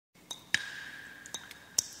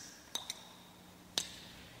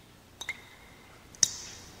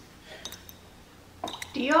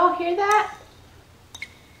Do y'all hear that?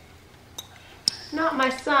 Not my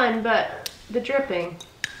son, but the dripping.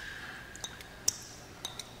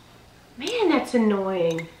 Man, that's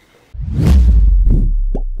annoying. So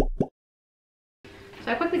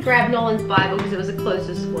I quickly grabbed Nolan's Bible because it was the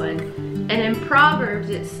closest one. And in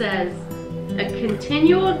Proverbs it says, a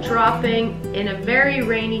continual dropping in a very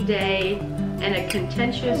rainy day and a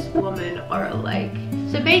contentious woman are alike.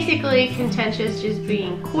 So basically, contentious just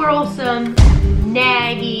being quarrelsome,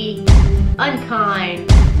 naggy, unkind,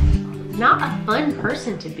 not a fun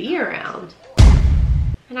person to be around.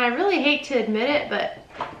 And I really hate to admit it, but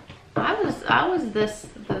I was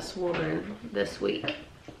this woman this week.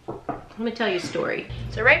 Let me tell you a story.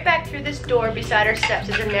 So right back through this door beside our steps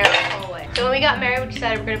is a narrow hallway. So when we got married, we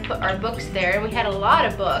decided we're gonna put our books there, and we had a lot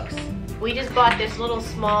of books. We just bought this little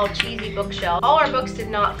small cheesy bookshelf. All our books did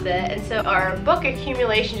not fit, and so our book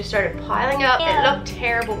accumulation just started piling up. It looked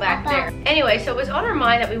terrible back there. Anyway, so it was on our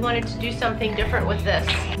mind that we wanted to do something different with this.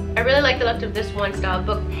 I really like the look of this one style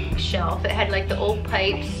bookshelf. It had like the old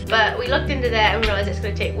pipes, but we looked into that and realized it's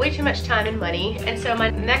gonna take way too much time and money. And so my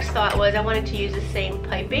next thought was I wanted to use the same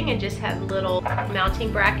piping and just have little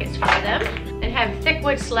mounting brackets for them and have thick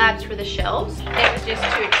wood slabs for the shelves. And it was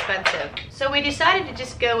just too expensive. So we decided to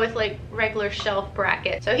just go with like regular shelf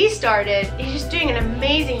brackets. So he's just doing an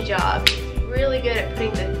amazing job. He's really good at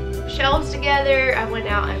putting the shelves together. I went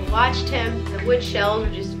out and watched him. The wood shelves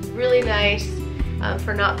were just really nice.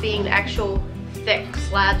 For not being the actual thick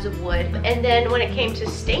slabs of wood. And then when it came to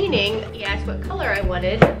staining, he asked what color I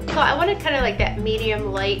wanted. So I wanted kind of like that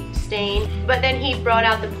medium light stain, but then he brought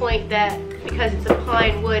out the point that because it's a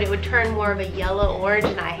pine wood, it would turn more of a yellow orange,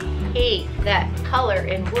 and I hate that color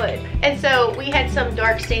in wood. And so we had some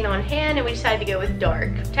dark stain on hand, and we decided to go with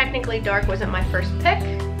dark. Technically dark wasn't my first pick,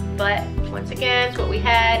 but once again, it's what we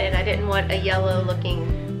had, and I didn't want a yellow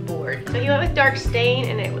looking board. So he went with dark stain,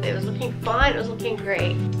 and it was looking fine, it was looking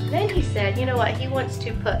great. Then he said, you know what, he wants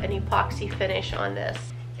to put an epoxy finish on this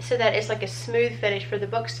so that it's like a smooth finish for the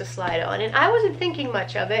books to slide on. And I wasn't thinking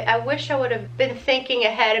much of it. I wish I would have been thinking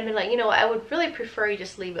ahead and been like, you know what, I would really prefer you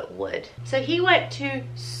just leave it wood. So he went to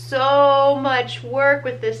so much work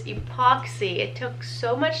with this epoxy. It took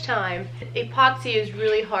so much time. Epoxy is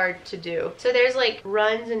really hard to do. So there's like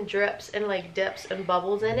runs and drips and like dips and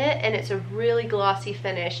bubbles in it, and it's a really glossy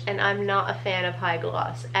finish, and I'm not a fan of high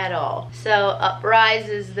gloss at all. So up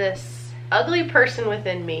rises this ugly person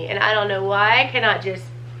within me, and I don't know why I cannot just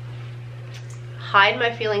hide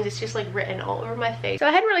my feelings. It's just like written all over my face. So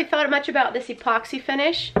I hadn't really thought much about this epoxy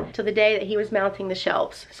finish till the day that he was mounting the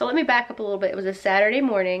shelves. So let me back up a little bit. It was a Saturday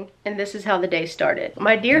morning, and this is how the day started.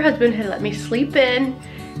 My dear husband had let me sleep in.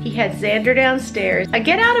 He had Xander downstairs. I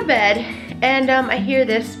get out of bed, and I hear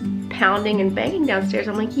this pounding and banging downstairs.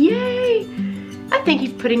 I'm like, yay! I think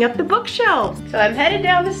he's putting up the bookshelves. So I'm headed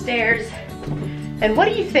down the stairs, and what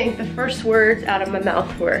do you think the first words out of my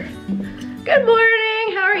mouth were? Good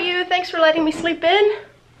morning, how are you? Thanks for letting me sleep in.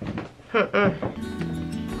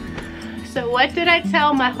 So what did I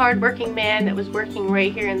tell my hardworking man that was working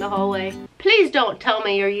right here in the hallway? Please don't tell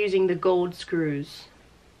me you're using the gold screws.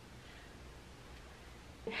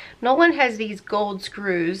 Nolan has these gold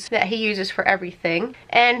screws that he uses for everything,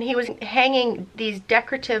 and he was hanging these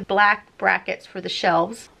decorative black brackets for the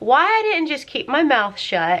shelves. Why I didn't just keep my mouth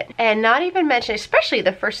shut and not even mention, especially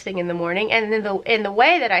the first thing in the morning, and then in the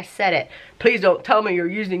way that I said it, please don't tell me you're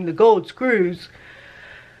using the gold screws.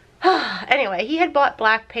 Anyway, he had bought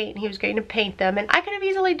black paint and he was going to paint them, and I could have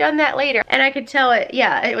easily done that later. And I could tell it,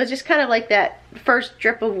 yeah, it was just kind of like that first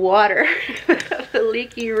drip of water of the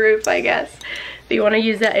leaky roof, I guess, if you want to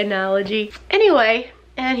use that analogy. Anyway,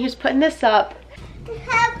 and he was putting this up.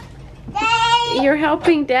 You're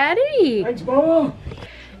helping Daddy. Thanks, Mama.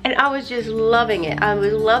 And I was just loving it. I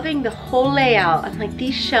was loving the whole layout. I'm like,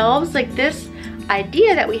 these shelves, like this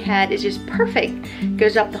idea that we had is just perfect. It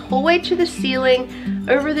goes up the whole way to the ceiling.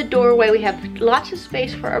 Over the doorway we have lots of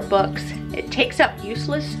space for our books. It takes up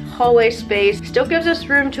useless hallway space, still gives us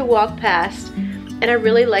room to walk past, and I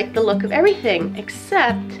really like the look of everything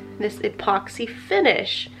except this epoxy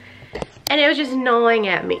finish. And it was just gnawing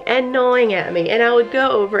at me and gnawing at me, and I would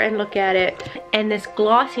go over and look at it, and this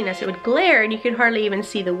glossiness, it would glare and you can hardly even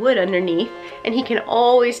see the wood underneath, and he can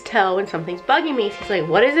always tell when something's bugging me. So he's like,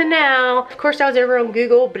 what is it now? Of course I was over on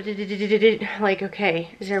Google, like,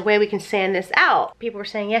 okay, is there a way we can sand this out? People were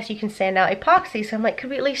saying, yes, you can sand out epoxy. So I'm like,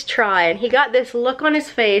 could we at least try? And he got this look on his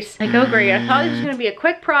face, like, oh great, I thought this was gonna be a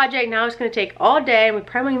quick project, now it's gonna take all day and we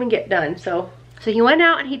probably won't even get done. So he went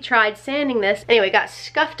out and he tried sanding this. Anyway, it got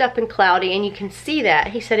scuffed up and cloudy, and you can see that.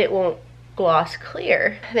 He said it won't gloss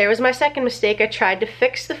clear. There was my second mistake. I tried to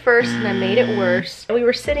fix the first and I made it worse. We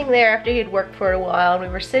were sitting there after he had worked for a while, and we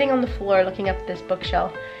were sitting on the floor looking up at this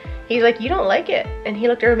bookshelf. He's like, you don't like it? And he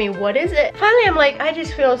looked over at me, what is it? Finally, I'm like, I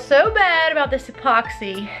just feel so bad about this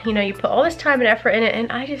epoxy. You know, you put all this time and effort in it, and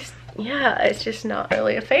I just, yeah, it's just not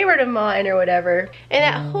really a favorite of mine or whatever. And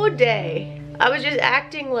that whole day, I was just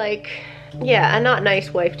acting like, yeah, a not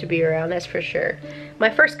nice wife to be around, that's for sure. My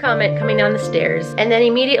first comment coming down the stairs, and then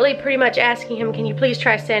immediately pretty much asking him, can you please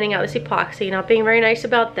try sanding out this epoxy, not being very nice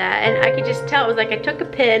about that. And I could just tell, it was like I took a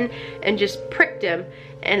pin and just pricked him,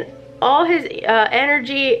 and all his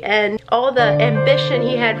energy and all the ambition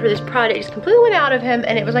he had for this project just completely went out of him,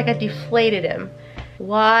 and it was like I deflated him.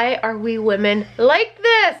 Why are we women like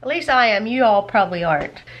this? At least I am, you all probably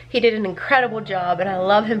aren't. He did an incredible job and I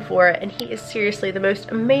love him for it, and he is seriously the most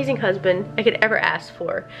amazing husband I could ever ask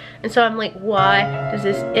for. And so I'm like, why does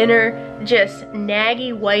this inner just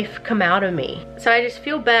naggy wife come out of me? So I just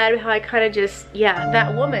feel bad how I kind of just, yeah,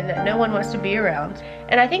 that woman that no one wants to be around.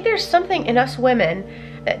 And I think there's something in us women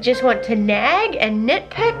that just want to nag and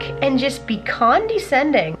nitpick and just be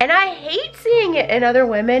condescending. And I hate seeing it in other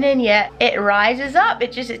women, and yet it rises up.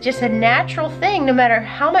 It's just a natural thing. No matter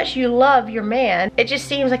how much you love your man, it just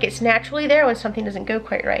seems like it's naturally there when something doesn't go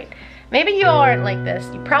quite right. Maybe you all aren't like this.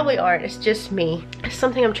 You probably aren't. It's just me. It's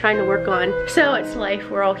something I'm trying to work on. So it's life.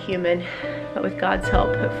 We're all human. But with God's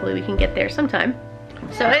help, hopefully we can get there sometime.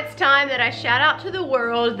 So it's time that I shout out to the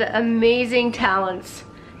world the amazing talents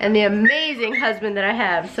and the amazing husband that I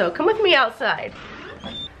have. So come with me outside.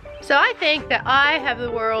 So I think that I have the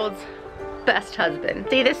world's best husband.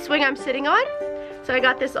 See this swing I'm sitting on? So I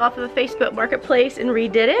got this off of a Facebook marketplace and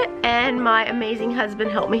redid it, and my amazing husband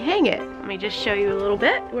helped me hang it. Let me just show you a little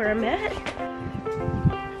bit where I'm at.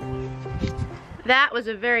 That was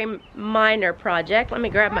a very minor project. Let me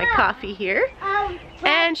grab my coffee here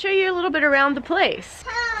and show you a little bit around the place.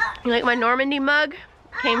 You like my Normandy mug?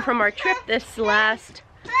 Came from our trip this last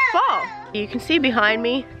fall. You can see behind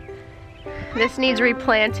me, this needs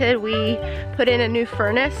replanted. We put in a new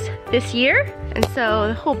furnace this year, and so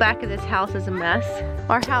the whole back of this house is a mess.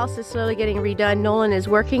 Our house is slowly getting redone. Nolan is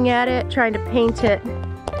working at it, trying to paint it,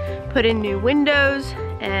 put in new windows,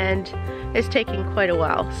 and it's taking quite a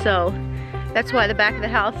while. So that's why the back of the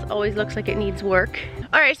house always looks like it needs work.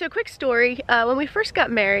 All right, so quick story. When we first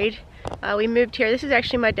got married, we moved here. This is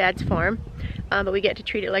actually my dad's farm. But we get to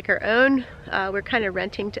treat it like our own. We're kind of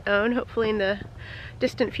renting to own, hopefully in the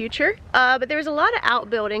distant future. But there was a lot of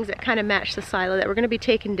outbuildings that kind of matched the silo that were gonna be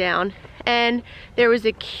taken down. And there was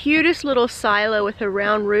the cutest little silo with a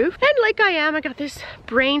round roof. And like I got this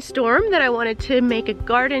brainstorm that I wanted to make a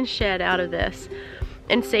garden shed out of this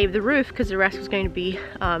and save the roof because the rest was going to be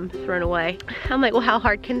thrown away. I'm like, well, how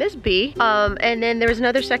hard can this be? And then there was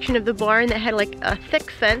another section of the barn that had like a thick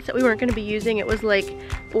fence that we weren't gonna be using. It was like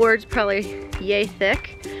boards probably yay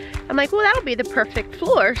thick. I'm like, well, that'll be the perfect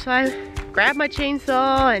floor. So I grabbed my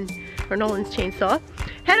chainsaw, or Nolan's chainsaw,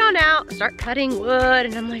 head on out, start cutting wood,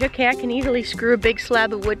 and I'm like, okay, I can easily screw a big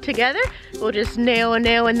slab of wood together. We'll just nail a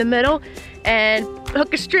nail in the middle and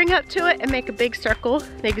hook a string up to it and make a big circle,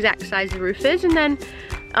 the exact size the roof is, and then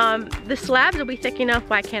the slabs will be thick enough.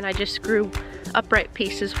 Why can't I just screw upright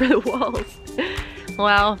pieces for the walls?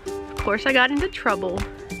 Well, of course I got into trouble.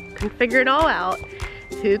 Couldn't figure it all out.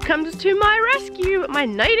 Who comes to my rescue? My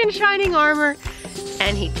knight in shining armor,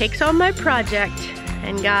 and he takes on my project.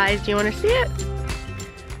 And guys, do you want to see it?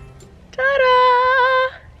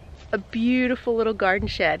 Ta-da! A beautiful little garden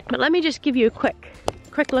shed. But let me just give you a quick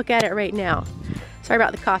look at it right now. Sorry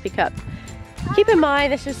about the coffee cup. Keep in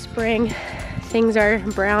mind, this is spring. Things are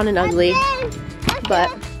brown and ugly, but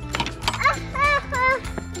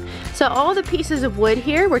so all the pieces of wood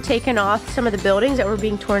here were taken off some of the buildings that were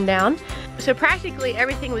being torn down. So practically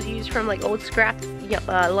everything was used from like old scrap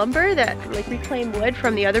lumber, that like reclaimed wood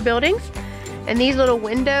from the other buildings. And these little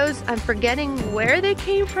windows, I'm forgetting where they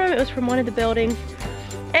came from. It was from one of the buildings.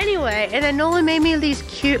 Anyway, and then Nolan made me these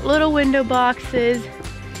cute little window boxes.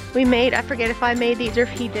 We made, I forget if I made these or if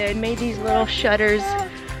he did, made these little shutters.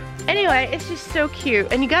 Anyway, it's just so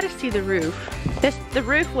cute, and you gotta see the roof. The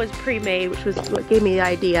roof was pre-made, which was what gave me the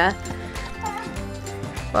idea.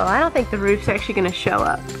 Well, I don't think the roof's actually gonna show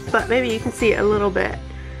up, but maybe you can see it a little bit.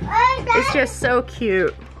 It's just so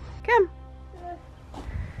cute. Come.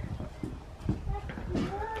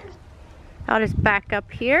 I'll just back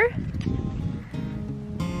up here.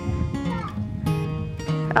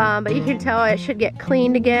 But you can tell it should get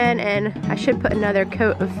cleaned again, and I should put another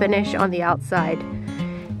coat of finish on the outside.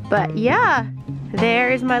 But yeah,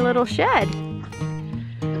 there is my little shed.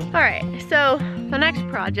 All right, so the next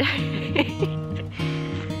project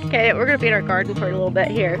Okay, we're gonna be in our garden for a little bit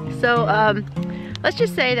here. So, let's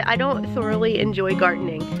just say that I don't thoroughly enjoy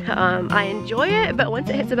gardening. I enjoy it, but once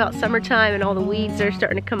it hits about summertime and all the weeds are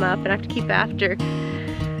starting to come up and I have to keep after,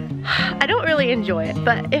 I don't really enjoy it.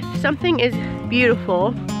 But if something is beautiful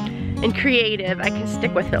and creative, I can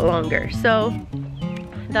stick with it longer. So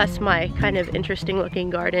that's my kind of interesting looking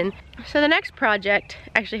garden. So the next project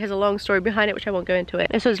actually has a long story behind it, which I won't go into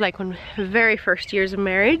it. This was like one of the very first years of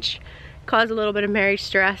marriage. Caused a little bit of marriage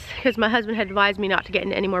stress because my husband had advised me not to get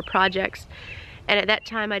into any more projects. And at that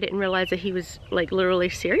time I didn't realize that he was like literally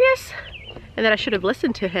serious and that I should have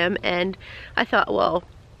listened to him. And I thought, well,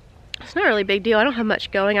 it's not really a big deal. I don't have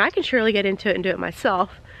much going. I can surely get into it and do it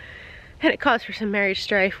myself. And it caused for some marriage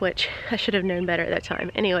strife, which I should have known better at that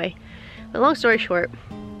time. Anyway, but long story short,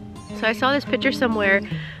 so I saw this picture somewhere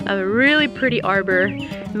of a really pretty arbor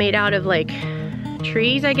made out of like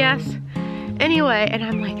trees, I guess. Anyway, and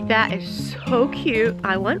I'm like, that is so cute.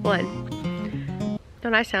 I want one.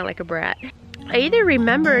 Don't I sound like a brat? I either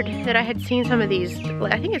remembered that I had seen some of these,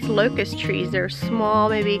 I think it's locust trees. They're small,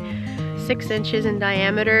 maybe 6 inches in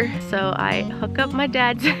diameter. So I hook up my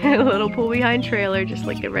dad's little pull behind trailer, just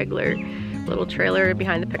like a regular little trailer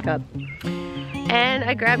behind the pickup. And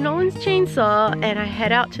I grab Nolan's chainsaw and I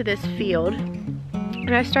head out to this field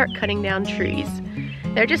and I start cutting down trees.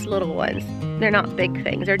 They're just little ones. They're not big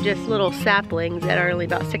things. They're just little saplings that are only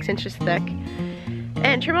about 6 inches thick.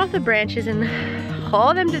 And trim off the branches and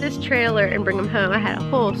haul them to this trailer and bring them home. I had a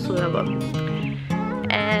whole slew of them.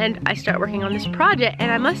 And I start working on this project,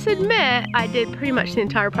 and I must admit, I did pretty much the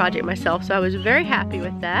entire project myself, so I was very happy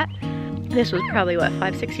with that. This was probably, what,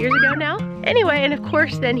 5-6 years ago now? Anyway, and of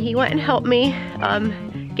course, then he went and helped me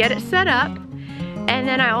get it set up. And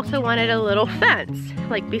then I also wanted a little fence,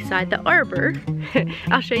 like beside the arbor.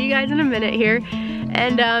 I'll show you guys in a minute here.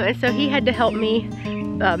 And so he had to help me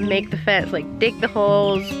make the fence, like dig the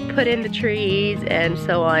holes, put in the trees, and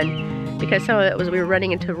so on. Because some of it was we were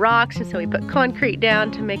running into rocks, and so we put concrete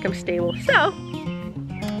down to make them stable. So,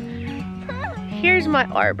 here's my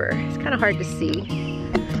arbor. It's kind of hard to see.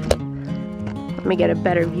 Let me get a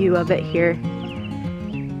better view of it here.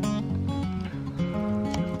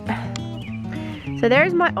 So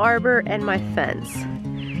there's my arbor and my fence.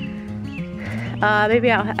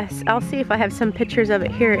 Maybe I'll see if I have some pictures of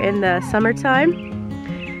it here in the summertime.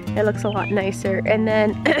 It looks a lot nicer. And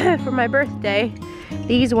then for my birthday,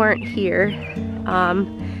 these weren't here.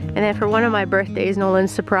 And then for one of my birthdays, Nolan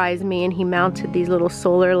surprised me and he mounted these little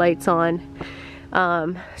solar lights on.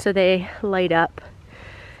 So they light up.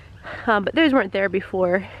 But those weren't there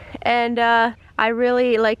before. And I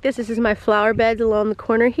really like this. This is my flower beds along the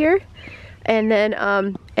corner here. And then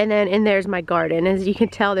in there's my garden. As you can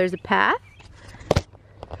tell, there's a path.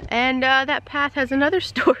 And that path has another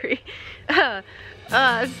story.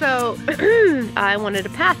 So I wanted a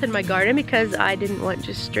path in my garden because I didn't want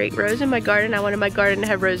just straight rows in my garden. I wanted my garden to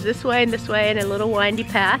have rows this way and a little windy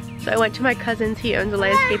path. So I went to my cousin's, he owns a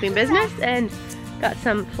landscaping business, and got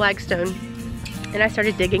some flagstone. And I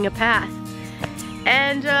started digging a path.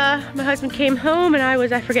 And my husband came home and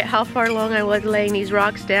I forget how far along I was laying these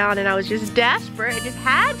rocks down, and I was just desperate. It just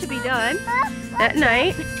had to be done that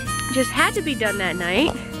night. Just had to be done that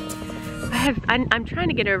night. I'm trying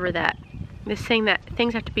to get over that. This thing that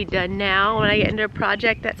things have to be done now. When I get into a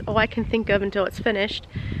project, that's all I can think of until it's finished.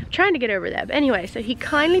 I'm trying to get over that. But anyway, so he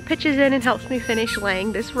kindly pitches in and helps me finish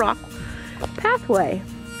laying this rock pathway.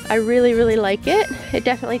 I really, really like it. It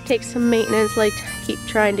definitely takes some maintenance, like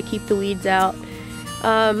trying to keep the weeds out.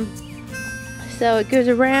 So it goes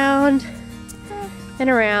around and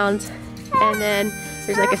around, and then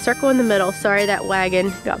there's like a circle in the middle. Sorry, that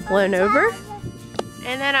wagon got blown over.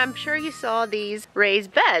 And then I'm sure you saw these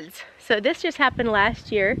raised beds. So this just happened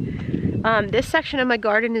last year. This section of my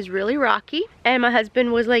garden is really rocky, and my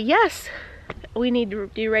husband was like, yes, we need to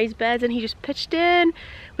do raised beds, and he just pitched in.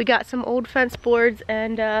 We got some old fence boards,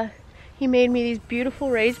 and he made me these beautiful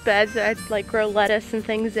raised beds that I'd like grow lettuce and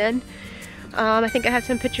things in. I think I have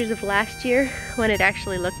some pictures of last year when it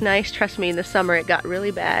actually looked nice. Trust me, in the summer it got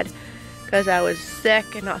really bad because I was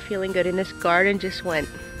sick and not feeling good, and this garden just went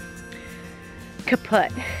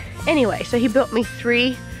kaput. Anyway, so he built me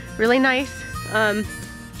 3 really nice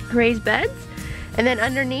raised beds, and then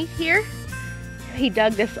underneath here he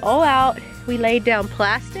dug this all out. We laid down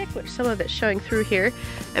plastic, which some of it's showing through here,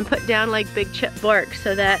 and put down like big chip bark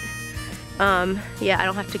so that yeah, I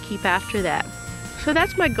don't have to keep after that. So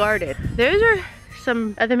that's my garden. Those are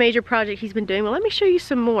some of the major projects he's been doing. Well, let me show you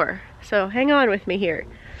some more. So hang on with me here.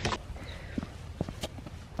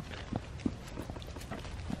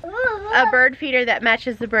 A bird feeder that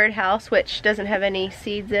matches the birdhouse, which doesn't have any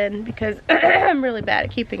seeds in because I'm really bad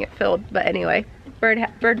at keeping it filled. But anyway,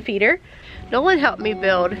 bird feeder. Nolan helped me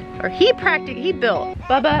build, or he built.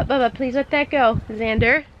 Bubba, please let that go.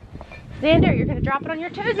 Xander, you're gonna drop it on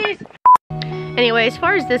your toesies. Anyway, as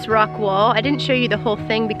far as this rock wall, I didn't show you the whole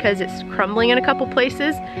thing because it's crumbling in a couple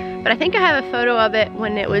places, but I think I have a photo of it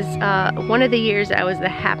when it was one of the years I was the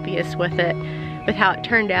happiest with it, with how it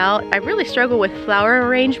turned out. I really struggled with flower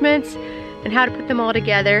arrangements and how to put them all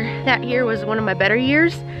together. That year was one of my better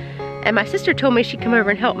years, and my sister told me she'd come over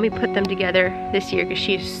and help me put them together this year because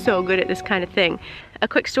she is so good at this kind of thing. A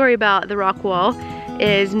quick story about the rock wall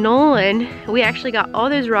is Nolan, we actually got all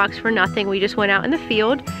those rocks for nothing. We just went out in the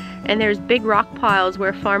field, and there's big rock piles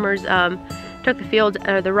where farmers took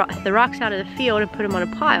the rocks out of the field and put them on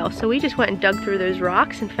a pile. So we just went and dug through those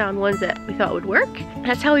rocks and found ones that we thought would work.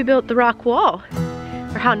 That's how we built the rock wall,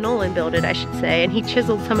 or how Nolan built it, I should say. And he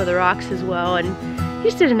chiseled some of the rocks as well, and he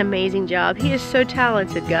just did an amazing job. He is so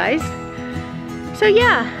talented, guys. So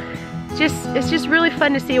yeah, it's just really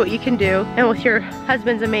fun to see what you can do, and with your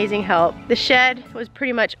husband's amazing help. The shed was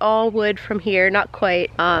pretty much all wood from here, not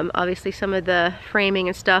quite. Obviously some of the framing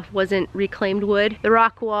and stuff wasn't reclaimed wood. The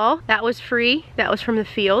rock wall, that was free. That was from the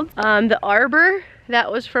field. The arbor,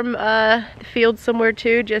 that was from the field somewhere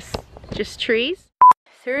too, just trees.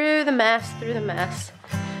 Through the mess.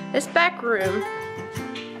 This back room,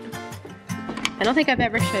 I don't think I've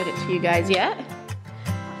ever showed it to you guys yet.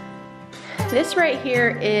 This right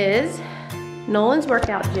here is Nolan's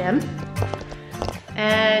workout gym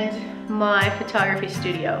and my photography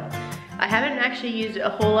studio. I haven't actually used it a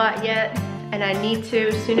whole lot yet, and I need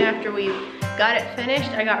to. Soon after we got it finished,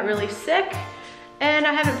 I got really sick, and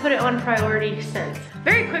I haven't put it on priority since.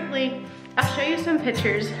 Very quickly, I'll show you some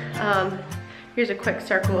pictures. Here's a quick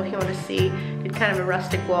circle if you want to see. Did kind of a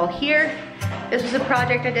rustic wall here. This was a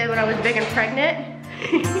project I did when I was big and pregnant.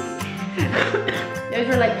 Those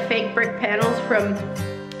were like fake brick panels from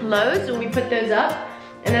Lowe's, and we put those up,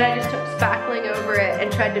 and then I just took spackling over it and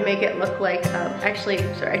tried to make it look like, I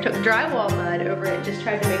took drywall mud over it, just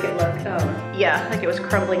tried to make it look, yeah, like it was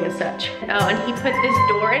crumbling and such. Oh, and he put this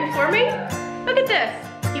door in for me. Look at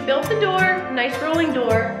this. He built the door, nice rolling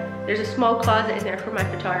door. There's a small closet in there for my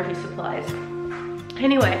photography supplies.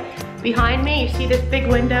 Anyway, behind me, you see this big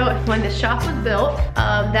window. When the shop was built,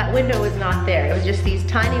 that window was not there. It was just these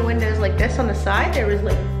tiny windows like this on the side. There was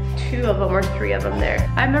like 2 of them or 3 of them there.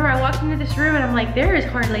 I remember I walked into this room and I'm like, there is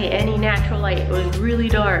hardly any natural light. It was really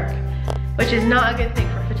dark, which is not a good thing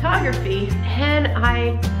for photography. And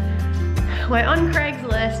I went on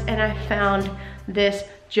Craigslist and I found this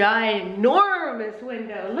ginormous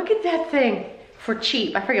window. Look at that thing. For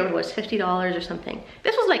cheap. I forget what it was, $50 or something.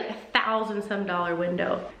 This was like $1,000 some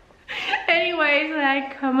window. Anyways,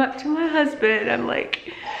 I come up to my husband, I'm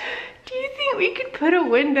like, do you think we could put a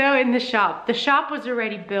window in the shop? The shop was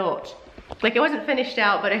already built. Like, it wasn't finished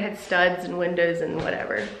out, but it had studs and windows and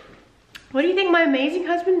whatever. What do you think my amazing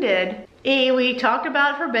husband did? We talked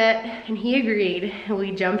about it for a bit, and he agreed.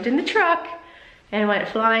 We jumped in the truck and went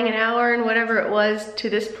flying an hour and whatever it was to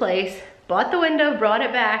this place, bought the window, brought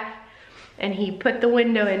it back, and he put the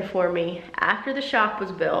window in for me after the shop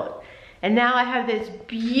was built. And now I have this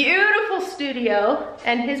beautiful studio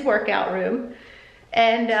and his workout room.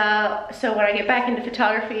 And so when I get back into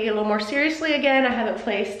photography a little more seriously again, I have a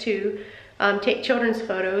place to take children's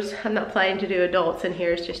photos. I'm not planning to do adults in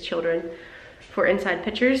here, it's just children for inside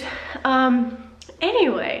pictures.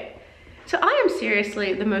 Anyway, so I am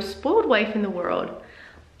seriously the most spoiled wife in the world.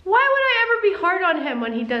 Why would I ever be hard on him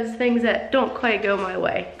when he does things that don't quite go my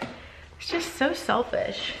way? It's just so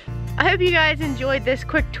selfish. I hope you guys enjoyed this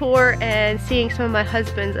quick tour and seeing some of my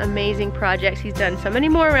husband's amazing projects. He's done so many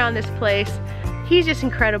more around this place. He's just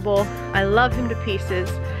incredible. I love him to pieces.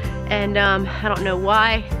 And I don't know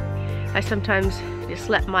why. I sometimes just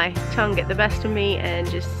let my tongue get the best of me and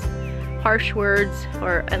just harsh words,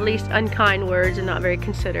 or at least unkind words, and not very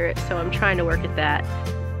considerate. So I'm trying to work at that.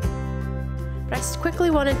 But I just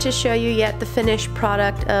quickly wanted to show you yet the finished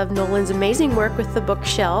product of Nolan's amazing work with the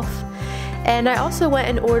bookshelf. And I also went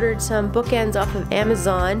and ordered some bookends off of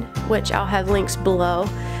Amazon, which I'll have links below.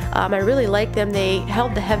 I really like them. They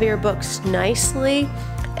held the heavier books nicely,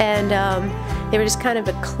 and they were just kind of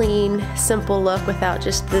a clean, simple look without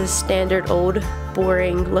just the standard old,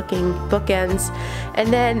 boring looking bookends.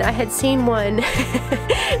 And then I had seen one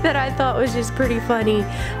that I thought was just pretty funny,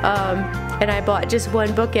 and I bought just one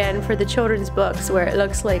bookend for the children's books, where it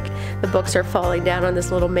looks like the books are falling down on this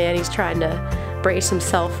little man. He's trying to brace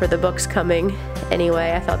himself for the books coming.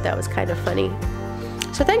 Anyway, I thought that was kind of funny.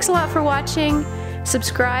 So thanks a lot for watching.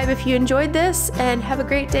 Subscribe if you enjoyed this, and have a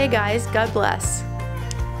great day, guys. God bless.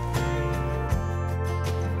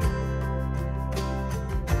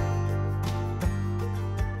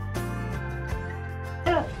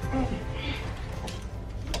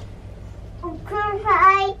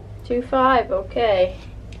 2-5, okay.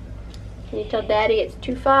 Can you tell Daddy it's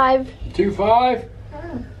 2-5? 2-5?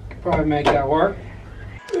 Could probably make that work.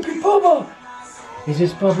 Look at Bubba! Is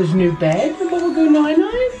this Bubba's new bed? Will Bubba go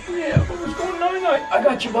night-night? Yeah, Bubba's going night-night. I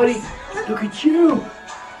got you, buddy. Look at you.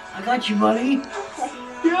 I got you, buddy.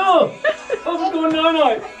 Yeah, Bubba's going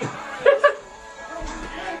night-night.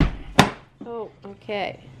 Oh,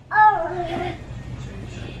 okay.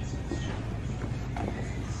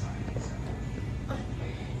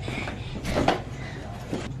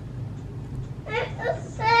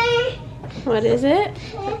 What is it?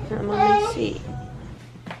 Let me see.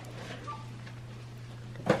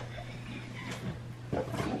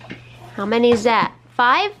 How many is that?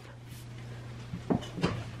 5?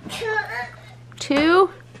 2?